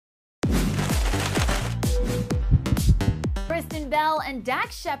Belle and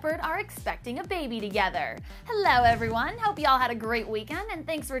Dax Shepard are expecting a baby together. Hello everyone, hope y'all had a great weekend and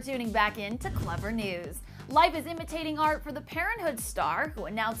thanks for tuning back in to Clever News. Life is imitating art for the Parenthood star, who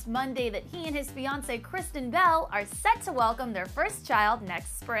announced Monday that he and his fiancée Kristen Bell are set to welcome their first child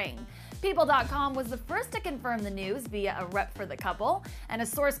next spring. People.com was the first to confirm the news via a rep for the couple, and a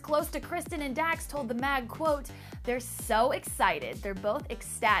source close to Kristen and Dax told the mag, quote, "They're so excited, they're both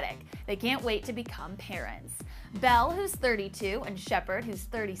ecstatic. They can't wait to become parents." Belle, who's 32, and Shepard, who's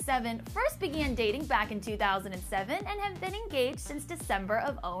 37, first began dating back in 2007 and have been engaged since December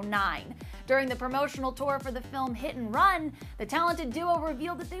of 2009. During the promotional tour for the film Hit and Run, the talented duo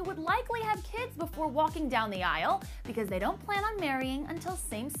revealed that they would likely have kids before walking down the aisle because they don't plan on marrying until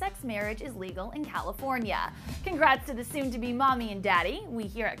same-sex marriage is legal in California. Congrats to the soon-to-be mommy and daddy. We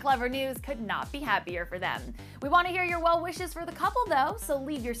here at Clever News could not be happier for them. We want to hear your well wishes for the couple though, so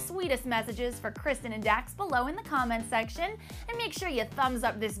leave your sweetest messages for Kristen and Dax below in the comment section, and make sure you thumbs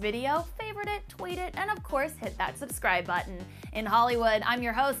up this video, favorite it, tweet it, and of course hit that subscribe button. In Hollywood, I'm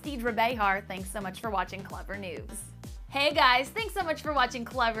your host, Deidre Behar. Thanks so much for watching Clever News. Hey guys, thanks so much for watching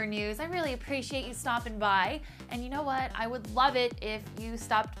Clever News. I really appreciate you stopping by. And you know what? I would love it if you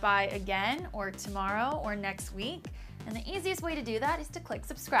stopped by again, or tomorrow, or next week. And the easiest way to do that is to click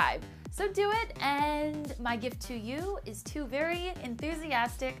subscribe. So do it, and my gift to you is 2 very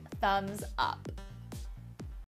enthusiastic thumbs up.